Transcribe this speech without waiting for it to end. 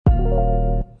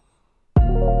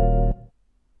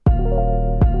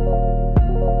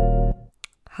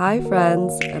Hi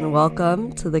friends, and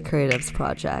welcome to the Creatives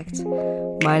Project.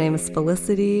 My name is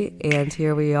Felicity, and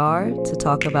here we are to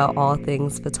talk about all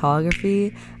things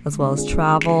photography, as well as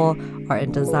travel, art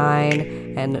and design,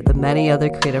 and the many other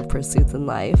creative pursuits in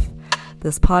life.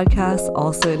 This podcast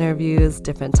also interviews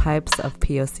different types of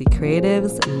POC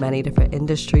creatives in many different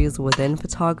industries within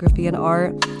photography and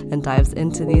art, and dives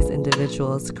into these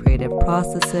individuals' creative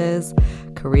processes,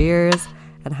 careers,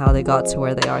 and how they got to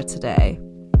where they are today.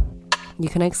 You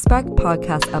can expect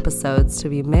podcast episodes to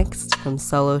be mixed from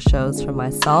solo shows from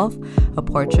myself, a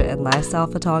portrait and lifestyle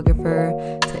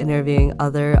photographer, to interviewing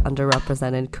other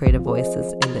underrepresented creative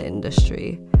voices in the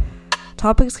industry.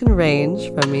 Topics can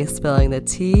range from me spilling the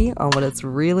tea on what it's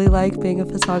really like being a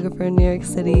photographer in New York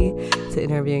City, to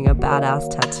interviewing a badass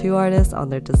tattoo artist on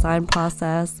their design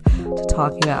process, to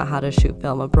talking about how to shoot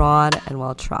film abroad and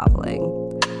while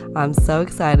traveling. I'm so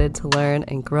excited to learn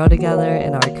and grow together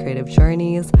in our creative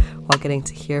journeys while getting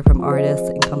to hear from artists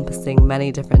encompassing many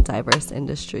different diverse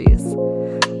industries.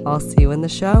 I'll see you in the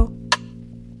show.